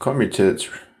Calm your tits.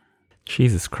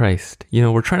 Jesus Christ. You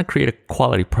know, we're trying to create a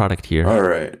quality product here. All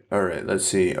right. Let's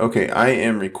see. Okay, I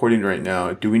am recording right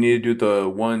now. Do we need to do the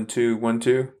 1, 2, 1,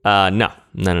 2? No.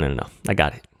 I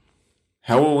got it.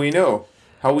 How will we know?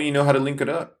 How will you know how to link it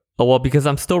up? Oh, well, because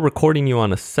I'm still recording you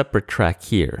on a separate track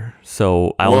here.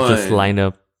 So I will just line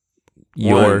up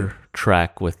your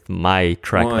track with my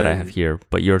track that I have here,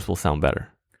 but yours will sound better.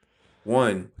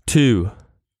 1, 2,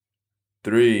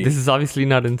 3. This is obviously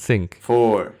not in sync.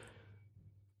 4.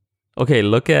 Okay,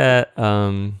 look at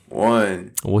 1.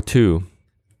 Well, 2.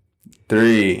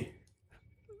 3.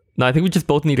 No, I think we just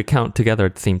both need to count together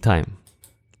at the same time.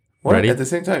 What? Ready? At the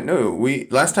same time? No,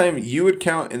 last time you would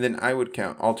count and then I would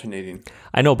count, alternating.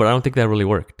 I know, but I don't think that really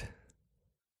worked.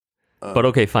 But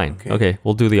okay, fine. Okay,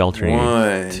 we'll do the alternating.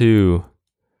 1, 2,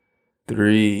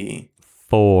 3,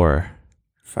 4,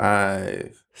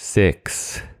 5,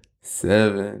 6,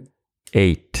 7,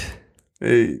 8.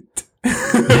 8.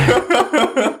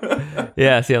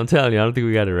 Yeah, see, I'm telling you, I don't think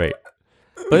we got it right.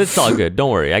 But it's all good.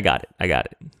 Don't worry. I got it.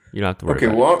 You don't have to worry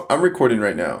about it. Well, I'm recording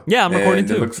right now. Yeah, I'm recording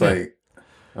too. It looks like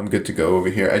I'm good to go over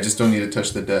here. I just don't need to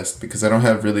touch the desk because I don't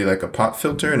have really like a pop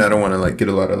filter and I don't want to like get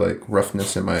a lot of like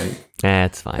roughness in my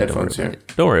it's fine. headphones here.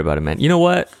 Don't worry about it, man. You know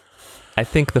what? I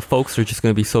think the folks are just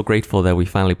going to be so grateful that we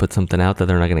finally put something out that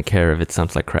they're not going to care if it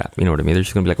sounds like crap. You know what I mean? They're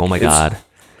just going to be like, oh my God.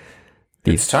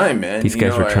 It's time, man. These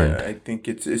guys returned. I think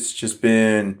it's just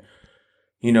been,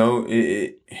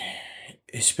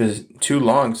 it's been too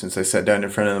long since I sat down in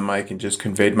front of the mic and just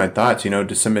conveyed my thoughts,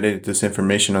 disseminated this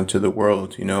information onto the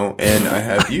world, and I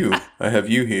have you. I have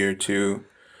you here to,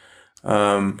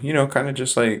 kind of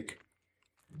just like,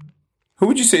 who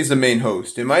would you say is the main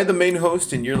host? Am I the main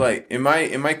host and you're like, am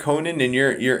I Conan and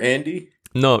you're Andy?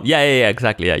 No, yeah,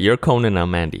 exactly. Yeah, you're Conan,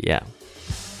 I'm Andy, yeah.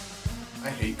 I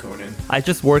hate Conan. I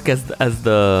just work as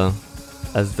the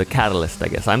catalyst, I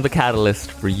guess. I'm the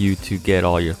catalyst for you to get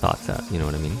all your thoughts out, you know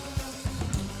what I mean?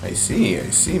 I see,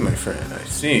 my friend. I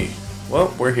see.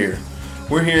 Well, we're here.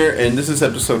 And this is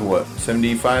episode what?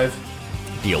 75?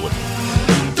 Deal with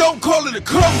it. Don't call it a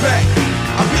comeback.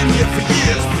 I've been here for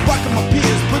years, rocking my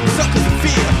peers, putting suckers in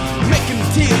fear, making the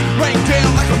tears rain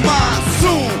down like a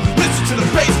monsoon. Listen to the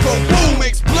bass go boom,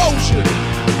 explosion.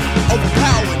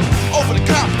 Overpowered, over the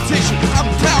competition. I'm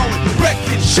towering,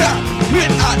 wrecking shop. When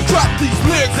I drop these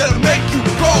lyrics that'll make you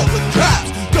call the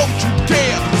cops. Don't you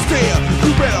dare stare,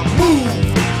 you better move.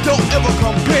 Don't ever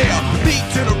compare me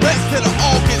to the rest that'll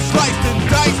all get sliced and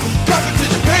diced.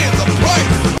 Competition paying the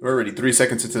price. We're already 3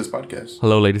 seconds into this podcast.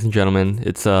 Hello, ladies and gentlemen.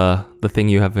 It's the thing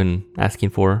you have been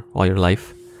asking for all your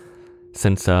life.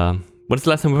 Since, what's the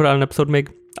last time we put out an episode,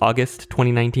 Meg? August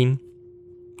 2019?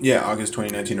 Yeah, August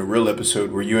 2019, a real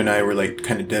episode where you and I were like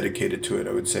kind of dedicated to it,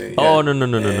 I would say. Oh, yeah.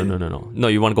 no. No,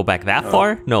 you want to go back that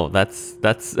far? No, that's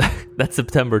that's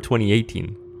September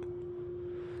 2018.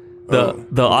 The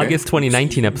okay. August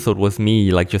 2019 episode was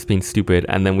me like just being stupid,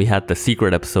 and then we had the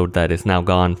secret episode that is now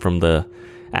gone from the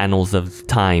annals of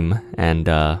time, and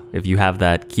if you have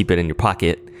that, keep it in your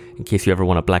pocket in case you ever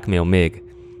want to blackmail Mig.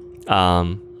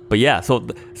 But yeah, so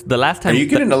the last time... Are you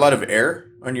getting a lot of air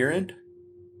on your end?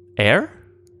 Air?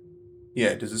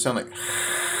 Yeah, does it sound like...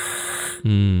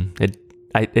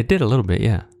 It did a little bit,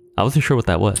 yeah. I wasn't sure what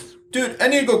that was. Dude, I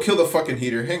need to go kill the fucking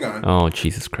heater. Hang on. Oh,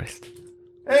 Jesus Christ.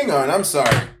 Hang on, I'm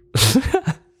sorry.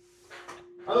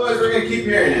 Otherwise, we're going to keep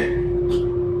hearing it.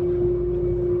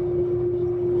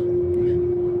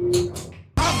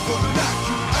 I'm gonna knock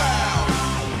you out.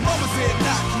 Mama said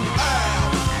knock you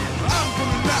out. I'm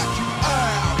gonna knock you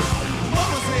out.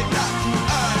 Mama said knock you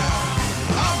out.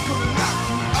 I'm gonna knock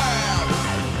you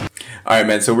out. All right,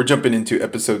 man. So we're jumping into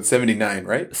episode 79,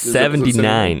 right? This is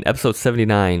 79. Episode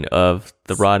 79 of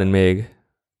the Rod and Mig.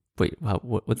 Wait,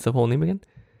 what's the whole name again?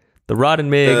 The Rod and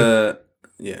Mig.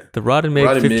 The Rod and Mig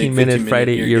 15-minute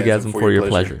Friday eargasm for your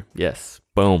pleasure. Yes.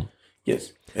 Boom.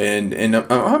 Yes. And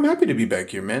I'm happy to be back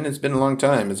here, man. It's been a long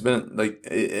time. It's been like,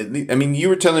 you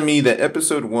were telling me that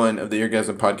episode 1 of the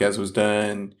Eargasm podcast was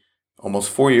done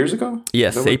almost 4 years ago?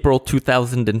 Yes, April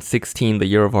 2016, the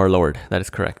year of our Lord. That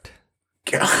is correct.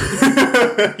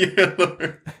 Yeah,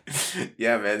 Lord.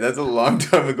 Yeah, man, that's a long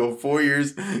time ago. 4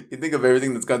 years. You think of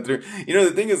everything that's gone through.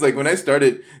 The thing is, like, when I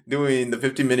started doing the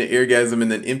 15-minute Eargasm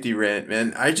and then Empty Rant,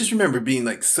 man, I just remember being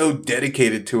like so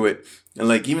dedicated to it. And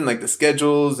like even like the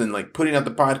schedules and like putting out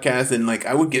the podcast, and like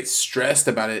I would get stressed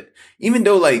about it, even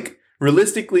though like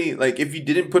realistically, like if you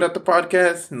didn't put out the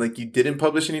podcast and like you didn't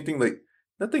publish anything, like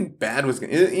nothing bad was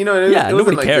gonna, it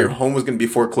wasn't like cared. Your home was gonna be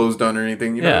foreclosed on or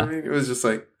anything. You know what I mean? It was just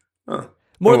like,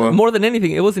 more than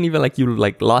anything, it wasn't even like you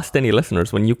like lost any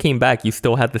listeners. When you came back, you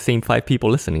still had the same 5 people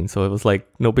listening, so it was like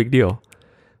no big deal.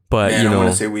 But man, I want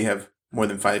to say we have more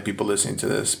than 5 people listening to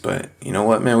this. But you know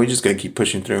what, man? We just gotta keep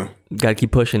pushing through. Gotta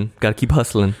keep pushing. Gotta keep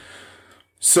hustling.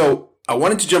 So I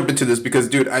wanted to jump into this because,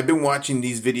 dude, I've been watching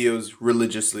these videos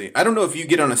religiously. I don't know if you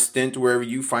get on a stint wherever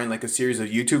you find like a series of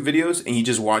YouTube videos and you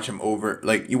just watch them over.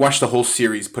 Like you watch the whole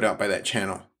series put out by that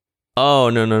channel. Oh,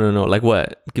 no. Like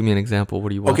what? Give me an example. What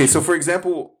do you watch? Okay, so for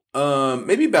example,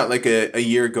 maybe about like a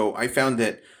year ago, I found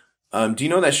that, do you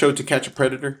know that show To Catch a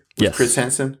Predator with Yes. Chris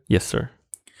Hansen? Yes, sir.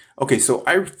 Okay, so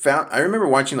I remember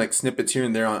watching like snippets here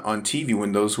and there on TV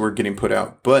when those were getting put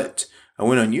out, but I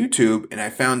went on YouTube and I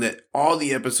found that all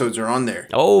the episodes are on there.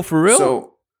 Oh, for real?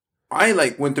 So I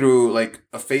like went through like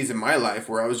a phase in my life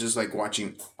where I was just like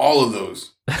watching all of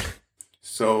those.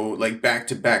 So like back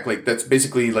to back, like that's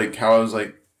basically like how I was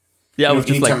like, yeah, I was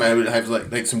just anytime like, I would have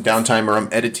like some downtime or I'm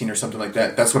editing or something like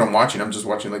that, that's what I'm watching. I'm just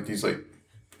watching like these like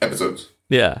episodes.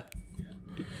 yeah.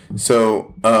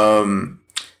 So,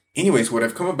 anyways, what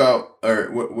I've come about, or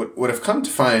what I've come to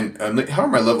find, like, how are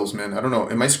my levels, man? I don't know.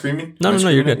 Am I screaming? No, Am I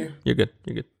you're screaming at good. you?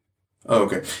 You're good. Oh,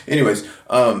 okay. Anyways,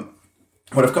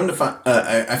 what I've come to find,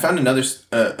 I found another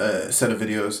set of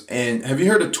videos. And have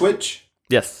you heard of Twitch?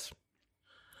 Yes.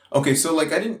 Okay, so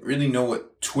like I didn't really know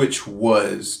what Twitch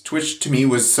was. Twitch to me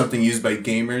was something used by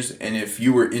gamers, and if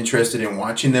you were interested in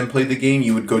watching them play the game,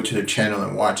 you would go to their channel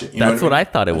and watch it. You That's know what I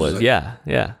thought it was. Like,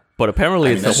 yeah. But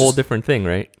apparently it's a that's whole just- different thing,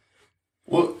 right?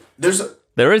 Well, there's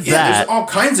There's there's all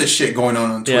kinds of shit going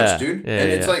on Twitch, Yeah, dude. yeah,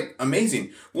 And it's yeah. like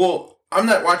amazing. Well, I'm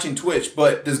not watching Twitch,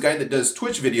 but this guy that does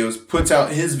Twitch videos puts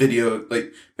out his video,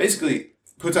 like basically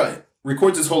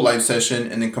records his whole live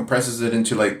session and then compresses it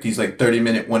into like these like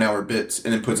 30-minute, 1-hour bits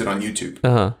and then puts it on YouTube.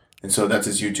 Uh-huh. And so that's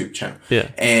his YouTube channel. Yeah.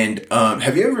 And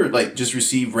have you ever like just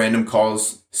received random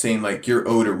calls saying like you're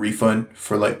owed a refund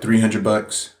for like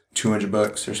 $300,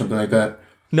 $200 or something like that?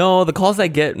 No, the calls I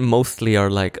get mostly are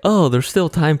like, oh, there's still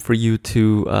time for you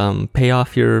to pay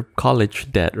off your college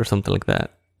debt or something like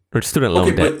that. Or student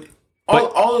loan debt.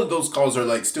 But all of those calls are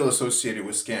like still associated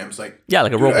with scams. Like Yeah,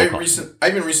 like a dude, robocall. I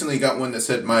even recently got one that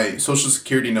said my social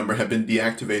security number had been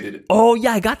deactivated. Oh,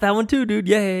 yeah, I got that one too, dude.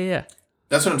 Yeah.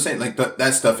 That's what I'm saying. Like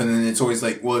that stuff. And then it's always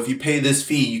like, well, if you pay this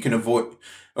fee, you can avoid,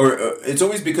 or it's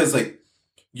always because like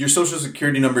your social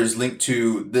security number is linked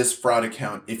to this fraud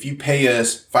account. If you pay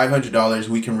us $500,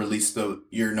 we can release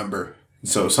your number.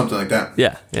 So something like that.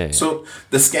 Yeah. So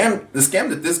the scam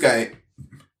that this guy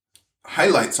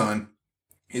highlights on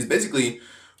is basically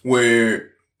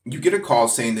where you get a call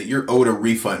saying that you're owed a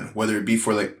refund, whether it be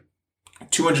for like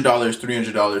 $200,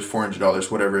 $300,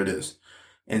 $400, whatever it is.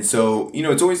 And so, you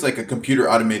know, it's always like a computer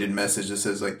automated message that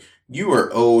says like, you are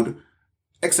owed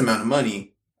X amount of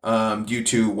money due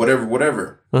to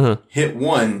whatever. Uh-huh. Hit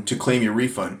 1 to claim your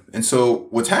refund. And so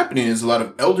what's happening is a lot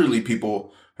of elderly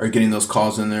people are getting those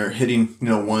calls and they're hitting,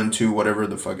 1, 2, whatever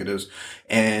the fuck it is.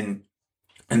 And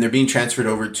they're being transferred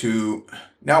over to,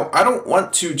 now I don't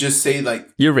want to just say like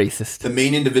You're racist. the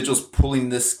main individuals pulling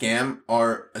this scam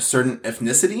are a certain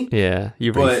ethnicity. Yeah,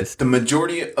 you're But racist. the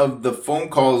majority of the phone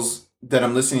calls that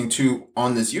I'm listening to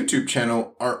on this YouTube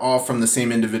channel are all from the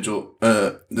same individual,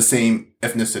 the same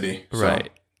ethnicity. So,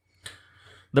 Right.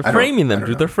 They're I don't- framing I them, don't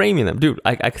dude. know. They're framing them. Dude,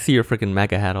 I can see your freaking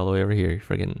MAGA hat all the way over here.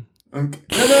 Freaking. Okay.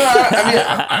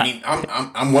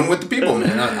 I'm one with the people,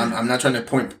 man. I'm not trying to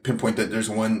pinpoint that there's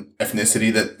one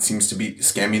ethnicity that seems to be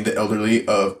scamming the elderly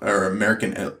or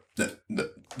American,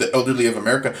 the elderly of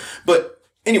America. But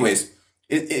anyways,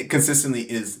 it consistently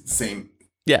is the same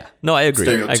Yeah. No, I agree.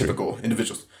 stereotypical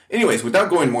individuals. Anyways, without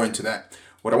going more into that,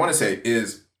 what I want to say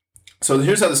is, so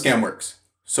here's how the scam works.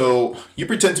 So you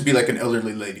pretend to be like an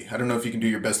elderly lady. I don't know if you can do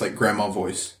your best like grandma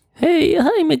voice. Hey,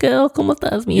 hi, Miguel. ¿Cómo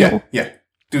estás, mío? Yeah.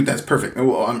 Dude, that's perfect.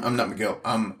 Well, I'm not Miguel.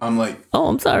 I'm like Oh,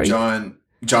 I'm sorry.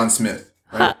 John Smith.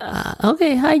 Right?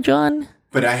 Okay, hi, John.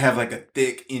 But I have like a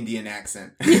thick Indian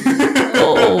accent.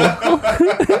 Oh.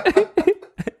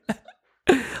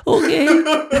 Okay.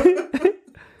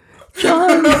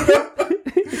 John.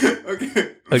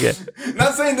 Okay.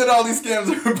 Not saying that all these scams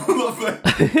are full of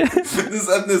this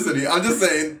ethnicity. I'm just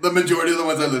saying the majority of the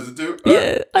ones I listen to,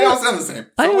 Yeah, they all sound the same. So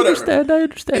I whatever. understand.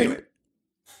 Anyway.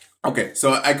 Okay,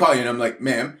 so I call you and I'm like,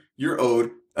 ma'am, you're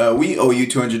owed, we owe you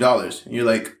 $200. And you're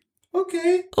like,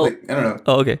 okay. Oh. Like, I don't know.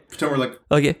 Oh, okay. Pretend we're like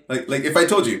Okay. if I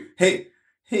told you, hey,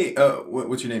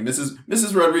 what's your name?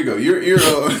 Mrs. Rodrigo, you're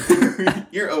owed,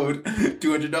 you're owed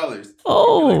 $200.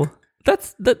 Oh,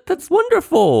 that's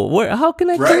wonderful. How can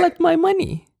I Right? collect my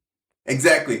money?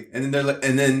 Exactly. And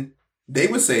then they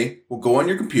would say, well, go on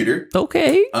your computer,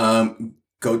 Okay.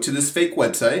 go to this fake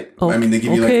website. Oh, I mean, they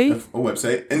give you okay. like a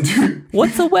website and do,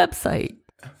 What's a website?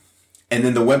 and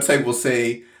then the website will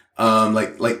say,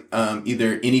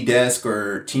 either AnyDesk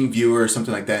or TeamViewer or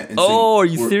something like that. And say, Oh, are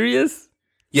you we're- serious?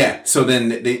 Yeah. So then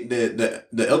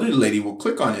the elderly lady will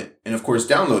click on it and of course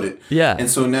download it. Yeah. And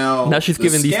so now she's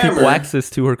giving these people access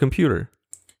to her computer.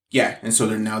 Yeah. And so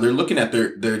they're looking at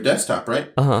their desktop,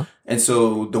 right? Uh-huh. And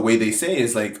so the way they say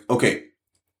is like, okay,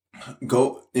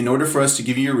 in order for us to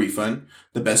give you your refund,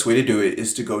 the best way to do it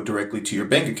is to go directly to your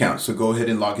bank account. So go ahead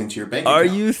and log into your bank account. Are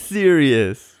you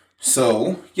serious?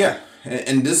 So yeah.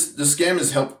 And this scam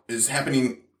is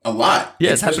happening a lot.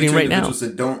 Yeah, it's happening right now. Individuals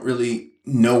that don't really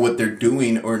know what they're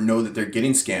doing or know that they're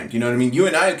getting scammed. You know what I mean? You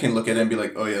and I can look at it and be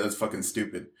like, oh yeah, that's fucking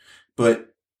stupid. But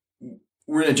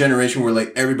we're in a generation where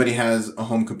like everybody has a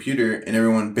home computer and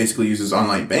everyone basically uses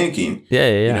online banking. Yeah.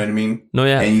 You know what I mean? No,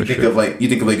 yeah. And you think of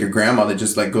like your grandma that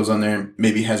just like goes on there and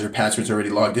maybe has her passwords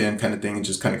already logged in kind of thing and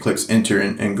just kind of clicks enter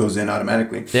and goes in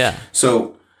automatically. Yeah.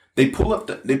 So they pull up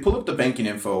the banking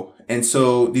info. And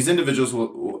so these individuals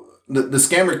the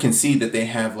scammer can see that they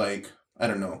have like, I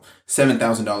don't know,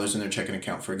 $7,000 in their checking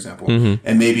account, for example,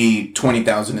 and maybe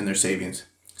 $20,000 in their savings,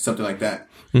 something like that.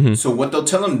 So what they'll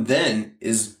tell them then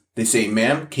is they say,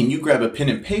 ma'am, can you grab a pen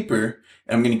and paper?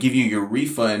 And I'm going to give you your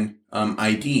refund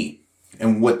ID.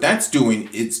 And what that's doing,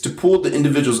 it's to pull the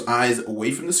individual's eyes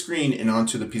away from the screen and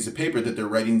onto the piece of paper that they're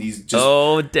writing these just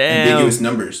ambiguous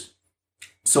numbers.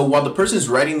 So while the person's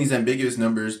writing these ambiguous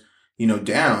numbers,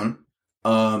 down,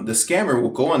 the scammer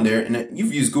will go on there, and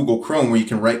you've used Google Chrome where you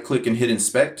can right click and hit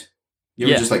inspect. You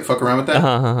ever just like fuck around with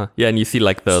that? Yeah, and you see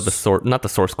like the source, not the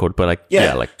source code, but like you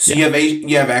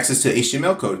have access to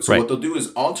HTML code. So what they'll do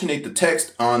is alternate the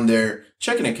text on their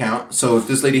checking account. So if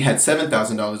this lady had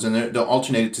 $7,000 in there, they'll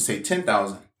alternate it to say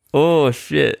 $10,000. Oh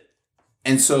shit!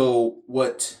 And so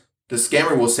what the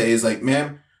scammer will say is like,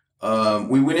 ma'am,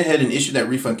 we went ahead and issued that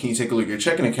refund. Can you take a look at your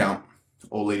checking account?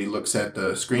 Old lady looks at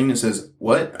the screen and says,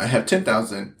 what? I have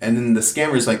 10,000. And then the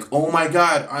scammer is like, oh my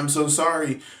God, I'm so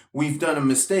sorry. We've done a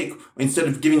mistake. Instead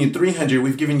of giving you 300,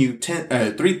 we've given you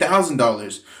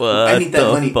 $3,000. I need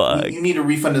that money. Fuck? You need to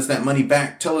refund us that money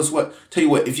back. Tell you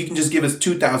what, if you can just give us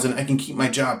 2,000, I can keep my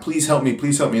job. Please help me.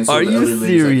 And so Are the you other lady's like,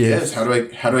 serious? yes. How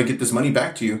do I get this money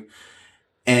back to you?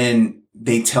 And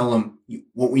they tell them,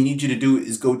 what we need you to do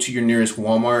is go to your nearest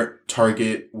Walmart,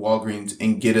 Target, Walgreens,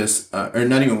 and get us, or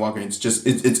not even Walgreens, just,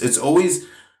 it's always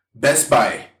Best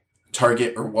Buy,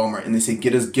 Target, or Walmart. And they say,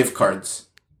 get us gift cards.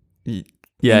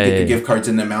 Yeah, the gift cards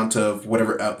in the amount of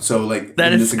whatever. So like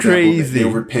that is example, crazy. They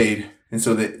overpaid, and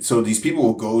so these people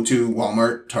will go to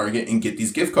Walmart, Target, and get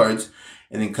these gift cards,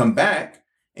 and then come back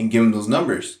and give them those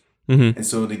numbers. And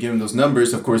so they give them those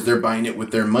numbers. Of course, they're buying it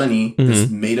with their money, this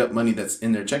made up money that's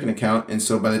in their checking account. And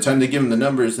so by the time they give them the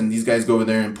numbers, and these guys go over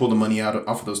there and pull the money off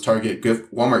of those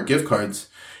Walmart gift cards.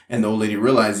 And the old lady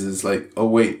realizes, like, oh,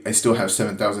 wait, I still have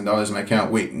 $7,000 in my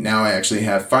account. Wait, now I actually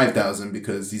have $5,000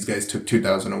 because these guys took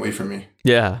 $2,000 away from me.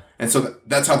 Yeah. And so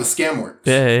that's how the scam works.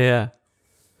 Yeah.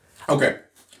 Okay.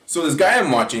 So this guy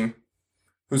I'm watching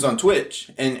who's on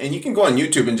Twitch, and you can go on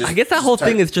YouTube and just... I guess that whole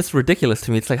thing is just ridiculous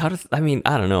to me. It's like, I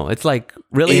don't know. It's like,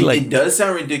 really It does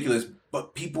sound ridiculous,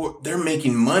 but they're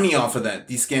making money off of that,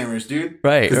 these scammers, dude.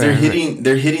 Right. Because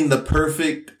they're hitting the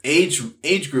perfect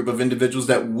age group of individuals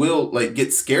that will like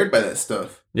get scared by that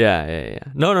stuff. Yeah.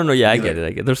 No. Yeah, I get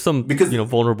it. There's some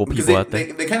vulnerable people out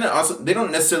there. They kind of also, they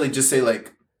don't necessarily just say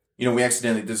like, we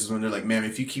accidentally, this is when they're like, ma'am,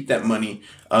 if you keep that money,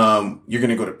 you're going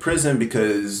to go to prison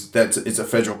because it's a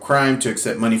federal crime to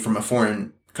accept money from a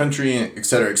foreign country, et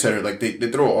cetera, et cetera. Like they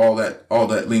throw all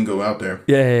that lingo out there.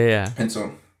 Yeah. And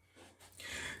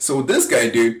so this guy,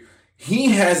 dude,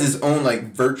 he has his own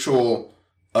like virtual,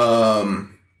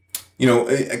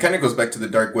 it kind of goes back to the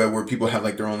dark web where people have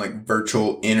like their own like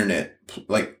virtual internet,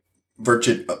 like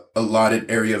virtual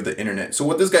allotted area of the internet. So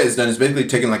what this guy has done is basically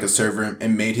taken like a server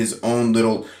and made his own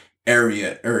little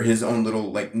area or his own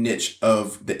little like niche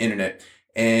of the internet.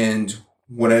 And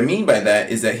what I mean by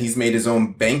that is that he's made his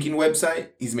own banking website.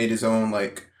 He's made his own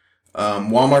like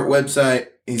Walmart website.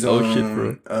 His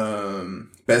own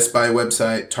Best Buy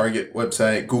website, Target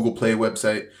website, Google Play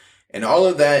website. And all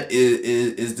of that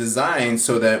is designed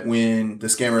so that when the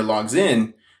scammer logs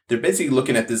in, they're basically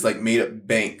looking at this like made up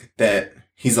bank that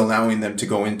he's allowing them to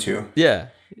go into. Yeah.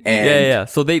 And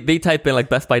So they type in like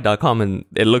bestbuy.com and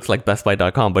it looks like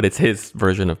bestbuy.com, but it's his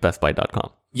version of bestbuy.com.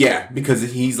 Yeah, because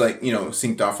he's like,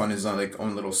 synced off on his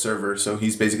own little server. So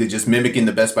he's basically just mimicking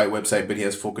the Best Buy website, but he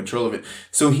has full control of it.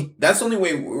 So that's the only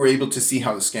way we're able to see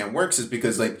how the scam works is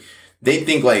because like they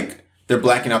think like they're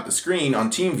blacking out the screen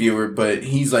on TeamViewer, but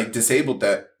he's like disabled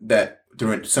that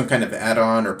through some kind of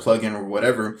add-on or plugin or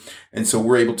whatever. And so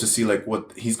we're able to see like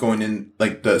what he's going in,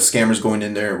 like the scammer's going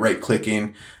in there, right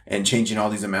clicking and changing all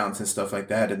these amounts and stuff like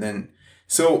that. And then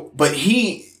So, but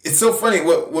it's so funny.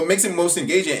 What makes it most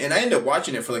engaging, and I end up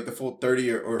watching it for like the full 30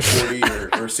 or 40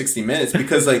 or 60 minutes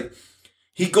because like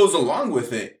he goes along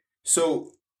with it. So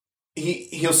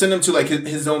he'll send them to like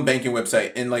his own banking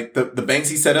website, and like the banks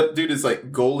he set up, dude, is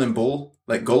like Goal and Bull,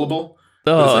 like Gullible.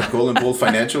 Oh. It's like Goal and Bull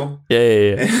Financial.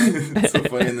 Yeah. It's so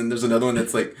funny. And then there's another one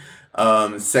that's like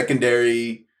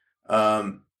secondary,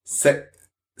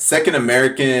 Second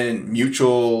American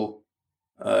Mutual.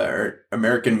 Or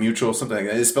American Mutual, something like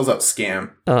that. It spells out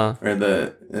scam or in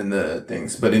the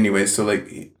things. But anyway, so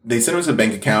like they send him to a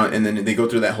bank account, and then they go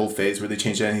through that whole phase where they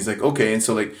change that, and he's like, okay. And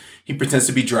so like he pretends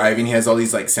to be driving. He has all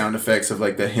these like sound effects of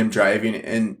like him driving,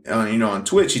 and on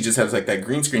Twitch he just has like that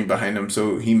green screen behind him,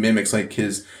 so he mimics like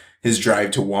his drive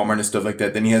to Walmart and stuff like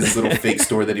that. Then he has this little fake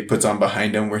store that he puts on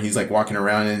behind him where he's like walking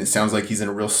around, and it sounds like he's in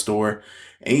a real store,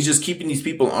 and he's just keeping these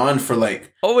people on for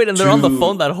like and they're on the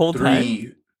phone that whole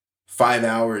time. 5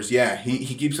 hours. Yeah,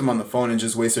 he keeps them on the phone and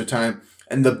just wastes their time.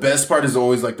 And the best part is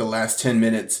always like the last 10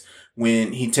 minutes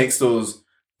when he takes those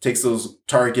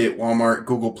Target, Walmart,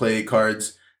 Google Play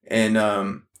cards,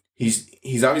 and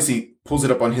he's obviously pulls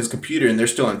it up on his computer, and they're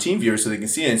still on TeamViewer so they can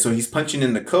see it. And so he's punching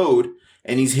in the code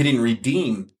and he's hitting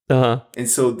redeem. And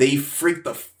so they freak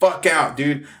the fuck out,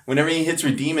 dude. Whenever he hits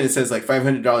redeem and it says like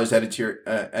 $500 added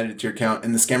to your account,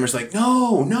 and the scammer's like,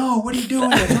 no, what are you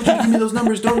doing? I told you to give me those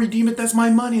numbers. Don't redeem it. That's my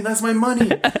money.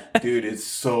 Dude, it's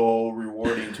so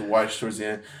rewarding to watch towards the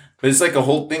end. But it's like a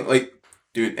whole thing, like,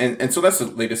 dude. And so that's the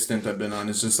latest stint I've been on.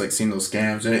 It's just like seeing those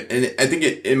scams, and I think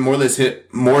it more or less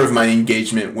hit more of my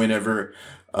engagement whenever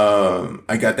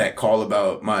I got that call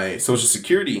about my Social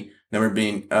Security number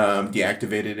being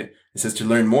deactivated. It says to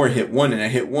learn more, hit 1, and I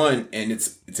hit 1, and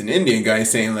it's an Indian guy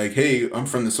saying like, hey, I'm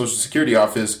from the Social Security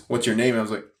office. What's your name? And I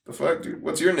was like, the fuck, dude?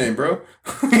 What's your name, bro?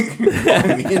 Me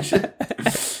and shit.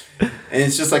 And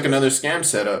it's just like another scam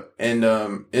setup, and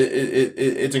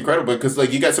it's incredible because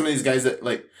like you got some of these guys that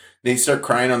like they start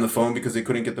crying on the phone because they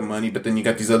couldn't get the money, but then you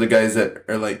got these other guys that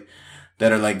are like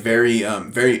very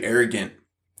very arrogant.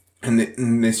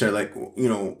 And they start like,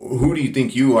 who do you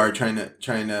think you are trying to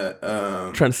scam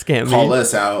call me?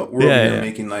 us out? We're over here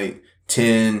making like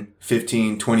 $10,000,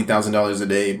 $15,000, $20,000 a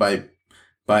day by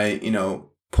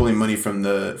pulling money from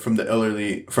the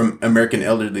elderly, from American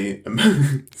elderly.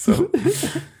 So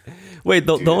wait,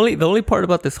 the only part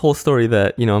about this whole story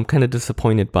that I'm kind of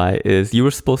disappointed by is you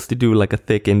were supposed to do like a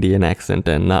thick Indian accent,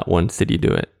 and not once did you do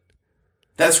it.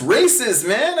 That's racist,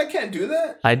 man. I can't do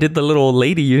that. I did the little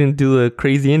lady. You didn't do the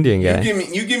crazy Indian guy.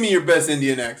 You give me your best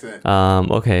Indian accent.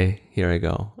 Okay, here I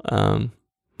go.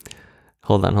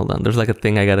 Hold on. There's like a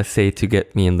thing I gotta say to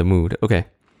get me in the mood. Okay.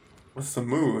 What's the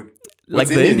mood? Like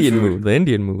the Indian mood. The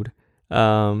Indian mood.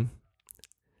 Well.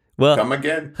 Come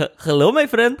again. Hello, my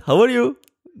friend. How are you?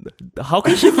 How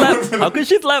can she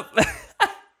clap?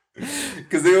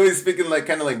 Because they always speak in like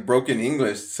kind of like broken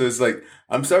English, so it's like,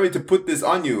 I'm sorry to put this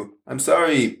on you. I'm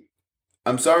sorry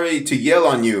to yell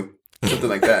on you, something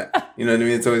like that. You know what I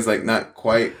mean? It's always like not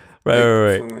quite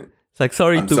right. It's like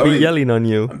sorry to be yelling on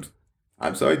you.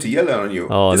 I'm sorry to yell on you.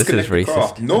 Oh, this is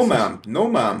racist. No,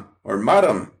 ma'am, or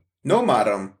madam. No,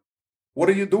 madam. What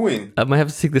are you doing? I might have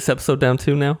to take this episode down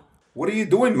too now. What are you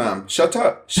doing, ma'am? Shut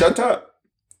up.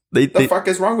 The fuck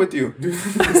is wrong with you?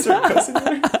 Start cussing at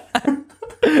her.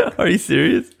 Are you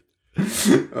serious?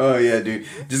 Oh yeah, dude.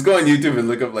 Just go on YouTube and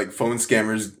look up like phone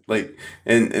scammers, like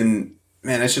and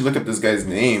man, I should look up this guy's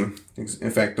name. In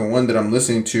fact, the one that I'm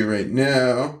listening to right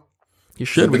now. You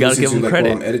should. We gotta give him credit.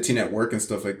 While I'm editing at work and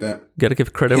stuff like that. Gotta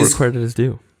give credit where credit is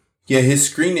due. Yeah, his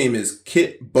screen name is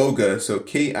Kitboga, so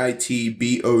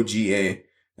Kitboga,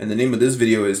 and the name of this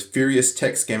video is Furious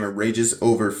Tech Scammer Rages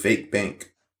Over Fake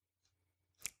Bank.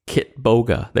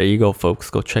 Kitboga. There you go,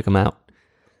 folks. Go check him out.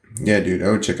 Yeah, dude,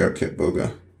 I would check out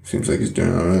Kitboga. Seems like he's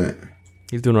doing all right.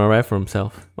 He's doing all right for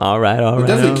himself. All right.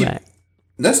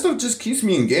 That stuff just keeps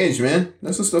me engaged, man.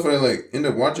 That's the stuff I like end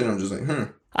up watching. I'm just like,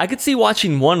 I could see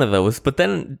watching one of those, but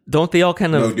then don't they all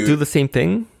kind of do the same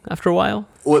thing after a while?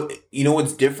 Well, you know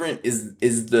what's different is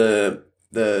the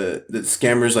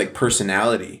scammer's like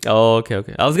personality. Oh, okay.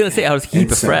 I was gonna say I was keep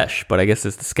it fresh, but I guess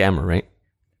it's the scammer, right?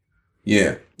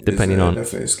 Yeah. Depending on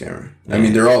definitely a scammer. Yeah. I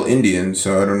mean, they're all Indian,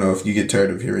 so I don't know if you get tired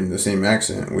of hearing the same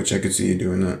accent, which I could see you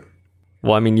doing that.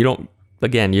 Well, I mean, you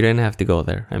didn't have to go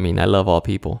there. I mean, I love all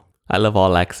people. I love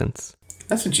all accents.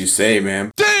 That's what you say,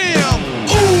 man.